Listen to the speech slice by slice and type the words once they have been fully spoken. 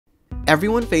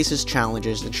Everyone faces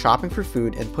challenges in shopping for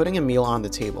food and putting a meal on the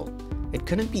table. It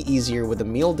couldn't be easier with a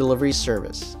meal delivery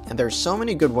service, and there are so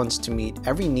many good ones to meet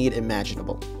every need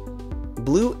imaginable.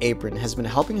 Blue Apron has been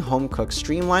helping home cooks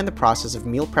streamline the process of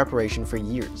meal preparation for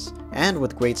years, and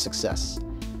with great success.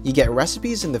 You get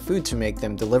recipes and the food to make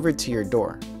them delivered to your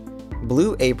door.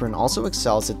 Blue Apron also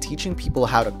excels at teaching people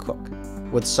how to cook,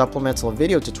 with supplemental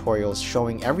video tutorials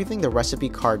showing everything the recipe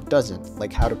card doesn't,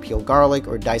 like how to peel garlic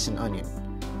or dice an onion.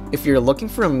 If you're looking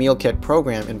for a meal kit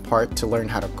program in part to learn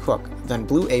how to cook, then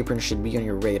Blue Apron should be on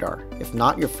your radar, if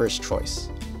not your first choice.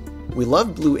 We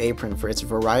love Blue Apron for its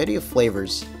variety of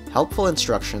flavors, helpful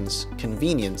instructions,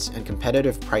 convenience, and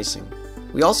competitive pricing.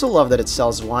 We also love that it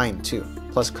sells wine too,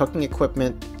 plus cooking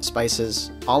equipment,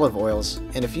 spices, olive oils,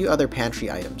 and a few other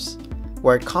pantry items.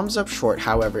 Where it comes up short,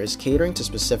 however, is catering to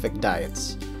specific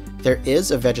diets. There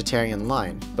is a vegetarian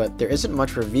line, but there isn't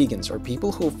much for vegans or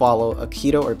people who follow a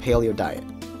keto or paleo diet.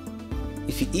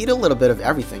 If you eat a little bit of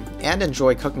everything and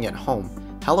enjoy cooking at home,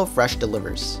 HelloFresh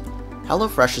delivers.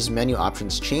 HelloFresh's menu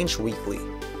options change weekly.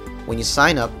 When you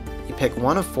sign up, you pick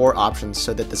one of 4 options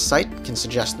so that the site can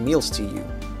suggest meals to you.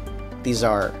 These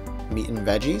are meat and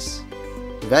veggies,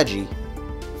 veggie,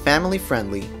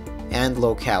 family-friendly, and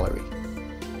low-calorie.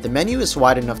 The menu is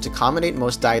wide enough to accommodate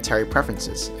most dietary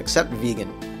preferences, except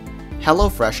vegan.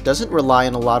 HelloFresh doesn't rely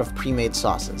on a lot of pre-made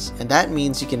sauces, and that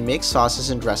means you can make sauces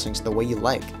and dressings the way you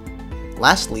like.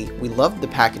 Lastly, we love the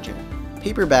packaging.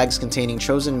 Paper bags containing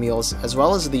chosen meals as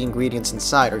well as the ingredients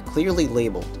inside are clearly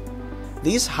labeled.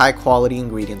 These high-quality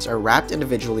ingredients are wrapped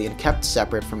individually and kept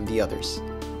separate from the others.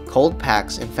 Cold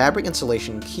packs and fabric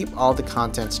insulation keep all the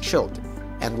contents chilled,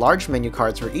 and large menu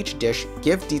cards for each dish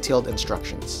give detailed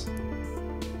instructions.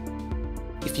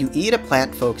 If you eat a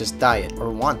plant-focused diet or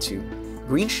want to,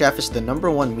 Green Chef is the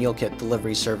 #1 meal kit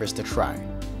delivery service to try.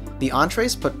 The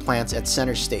entrees put plants at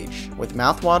center stage, with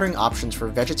mouth-watering options for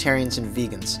vegetarians and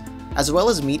vegans, as well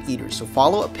as meat eaters who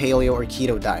follow a paleo or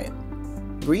keto diet.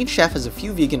 Green Chef has a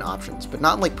few vegan options, but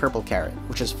not like Purple Carrot,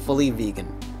 which is fully vegan.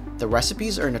 The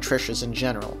recipes are nutritious in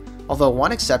general, although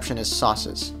one exception is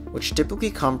sauces, which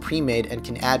typically come pre-made and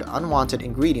can add unwanted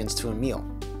ingredients to a meal.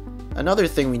 Another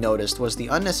thing we noticed was the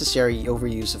unnecessary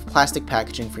overuse of plastic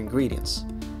packaging for ingredients.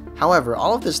 However,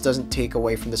 all of this doesn't take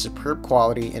away from the superb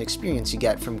quality and experience you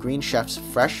get from Green Chef's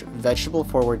fresh,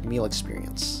 vegetable-forward meal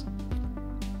experience.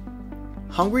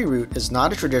 Hungry Root is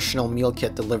not a traditional meal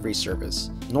kit delivery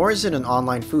service, nor is it an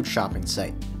online food shopping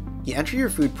site. You enter your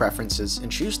food preferences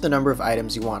and choose the number of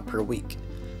items you want per week: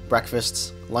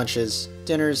 breakfasts, lunches,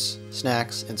 dinners,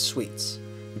 snacks, and sweets.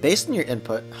 Based on your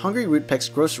input, Hungry Root picks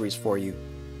groceries for you.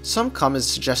 Some come as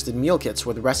suggested meal kits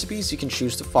with recipes you can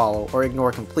choose to follow or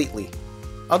ignore completely.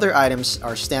 Other items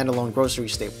are standalone grocery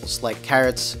staples like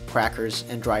carrots, crackers,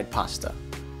 and dried pasta.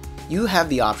 You have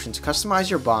the option to customize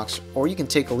your box, or you can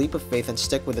take a leap of faith and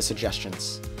stick with the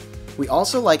suggestions. We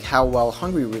also like how well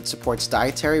Hungry Root supports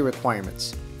dietary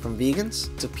requirements, from vegans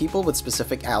to people with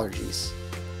specific allergies.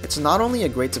 It's not only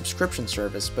a great subscription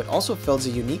service, but also fills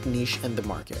a unique niche in the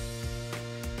market.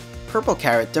 Purple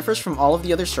Carrot differs from all of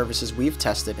the other services we've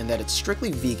tested in that it's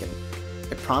strictly vegan.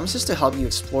 It promises to help you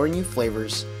explore new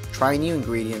flavors, try new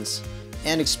ingredients,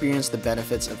 and experience the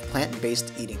benefits of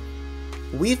plant-based eating.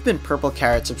 We've been Purple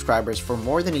Carrot subscribers for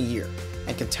more than a year,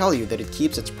 and can tell you that it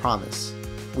keeps its promise.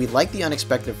 We like the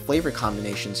unexpected flavor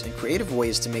combinations and creative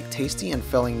ways to make tasty and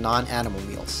filling non-animal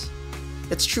meals.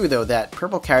 It's true though that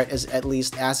Purple Carrot is at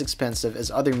least as expensive as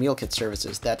other meal kit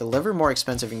services that deliver more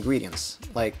expensive ingredients,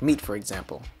 like meat for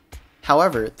example.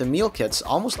 However, the meal kits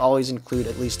almost always include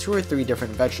at least 2 or 3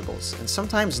 different vegetables, and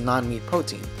sometimes non-meat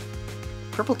protein.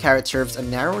 Purple Carrot serves a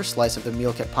narrower slice of the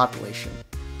meal kit population,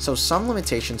 so some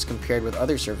limitations compared with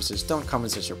other services don't come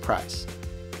as a surprise.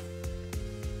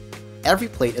 Every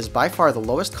Plate is by far the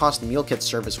lowest cost meal kit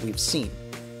service we've seen.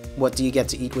 What do you get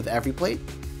to eat with Every Plate?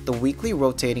 The weekly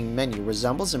rotating menu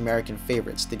resembles American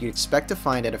favorites that you'd expect to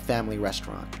find at a family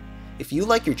restaurant. If you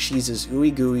like your cheeses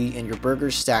ooey gooey and your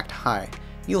burgers stacked high,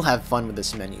 you'll have fun with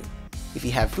this menu. If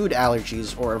you have food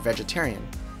allergies or are vegetarian,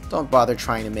 don't bother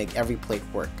trying to make Every Plate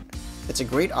work. It's a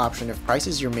great option if price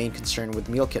is your main concern with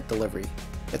meal kit delivery.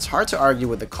 It's hard to argue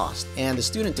with the cost, and the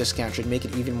student discount should make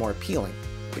it even more appealing,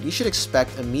 but you should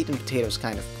expect a meat and potatoes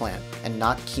kind of plan, and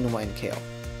not quinoa and kale.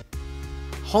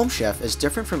 Home Chef is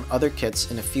different from other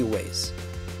kits in a few ways.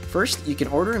 First, you can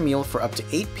order a meal for up to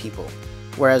 8 people,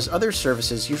 whereas other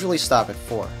services usually stop at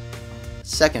 4.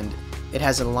 Second, it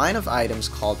has a line of items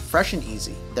called Fresh and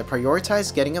Easy that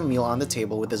prioritize getting a meal on the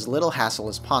table with as little hassle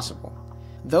as possible.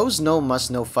 Those no muss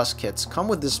no fuss kits come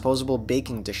with disposable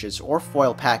baking dishes or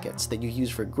foil packets that you use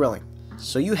for grilling,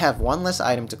 so you have one less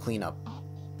item to clean up.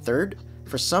 Third,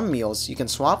 For some meals, you can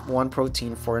swap one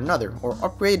protein for another or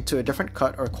upgrade to a different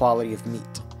cut or quality of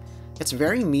meat. It's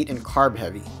very meat and carb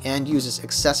heavy and uses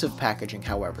excessive packaging,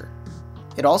 however.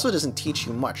 It also doesn't teach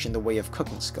you much in the way of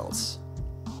cooking skills.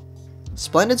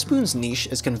 Splendid Spoon's niche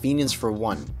is convenience for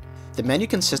one. The menu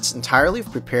consists entirely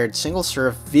of prepared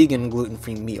single-serve vegan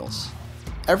gluten-free meals.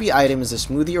 Every item is a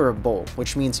smoothie or a bowl,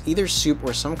 which means either soup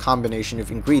or some combination of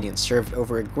ingredients served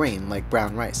over a grain like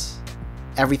brown rice.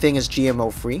 Everything is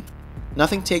GMO-free,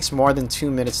 nothing takes more than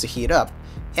 2 minutes to heat up,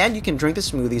 and you can drink the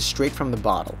smoothies straight from the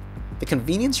bottle. The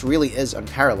convenience really is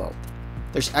unparalleled.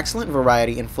 There's excellent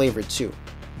variety and flavor too,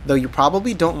 though you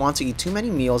probably don't want to eat too many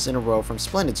meals in a row from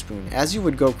Splendid Spoon, as you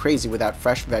would go crazy without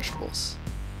fresh vegetables.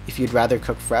 If you'd rather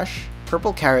cook fresh,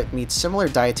 Purple Carrot meets similar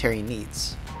dietary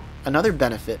needs. Another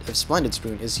benefit of Splendid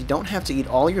Spoon is you don't have to eat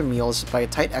all your meals by a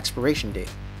tight expiration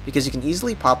date, because you can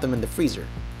easily pop them in the freezer.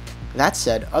 That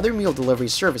said, other meal delivery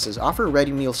services offer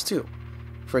ready meals too.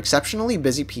 For exceptionally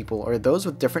busy people or those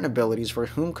with different abilities for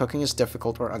whom cooking is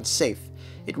difficult or unsafe,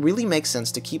 it really makes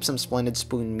sense to keep some Splendid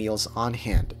Spoon meals on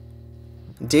hand.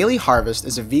 Daily Harvest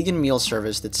is a vegan meal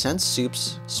service that sends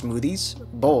soups, smoothies,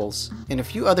 bowls, and a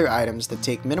few other items that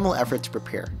take minimal effort to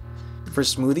prepare. For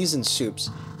smoothies and soups,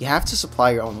 you have to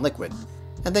supply your own liquid,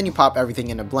 and then you pop everything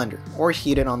in a blender, or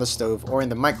heat it on the stove or in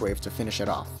the microwave to finish it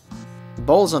off.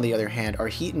 Bowls, on the other hand, are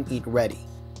heat and eat ready.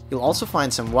 You'll also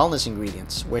find some wellness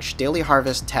ingredients, which Daily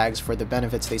Harvest tags for the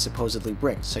benefits they supposedly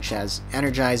bring, such as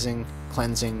energizing,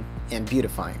 cleansing, and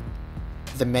beautifying.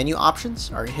 The menu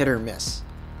options are hit or miss,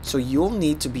 so you'll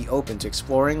need to be open to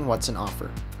exploring what's on offer.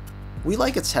 We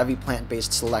like its heavy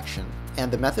plant-based selection,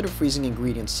 and the method of freezing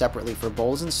ingredients separately for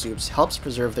bowls and soups helps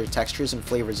preserve their textures and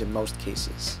flavors in most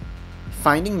cases.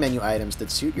 Finding menu items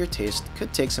that suit your taste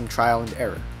could take some trial and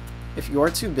error. If you're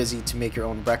too busy to make your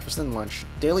own breakfast and lunch,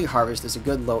 Daily Harvest is a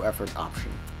good low-effort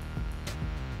option.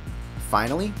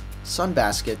 Finally,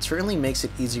 Sunbasket certainly makes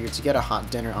it easier to get a hot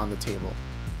dinner on the table.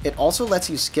 It also lets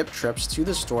you skip trips to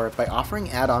the store by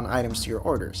offering add-on items to your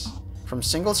orders, from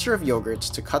single-serve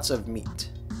yogurts to cuts of meat.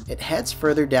 It heads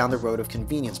further down the road of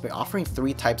convenience by offering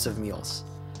 3 types of meals: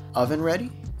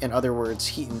 oven-ready, in other words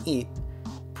heat and eat,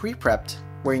 pre-prepped,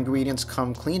 where ingredients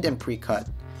come cleaned and pre-cut,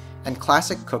 and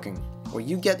classic cooking, where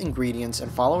you get ingredients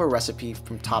and follow a recipe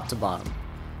from top to bottom.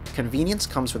 Convenience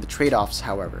comes with trade-offs,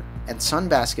 however, and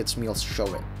Sunbasket's meals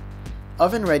show it.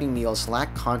 Oven-ready meals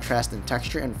lack contrast in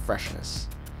texture and freshness.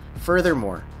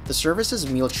 Furthermore, the service's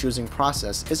meal choosing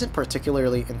process isn't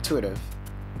particularly intuitive.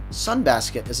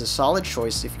 Sunbasket is a solid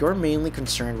choice if you're mainly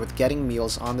concerned with getting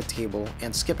meals on the table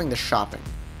and skipping the shopping,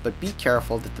 but be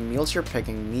careful that the meals you're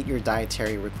picking meet your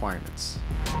dietary requirements.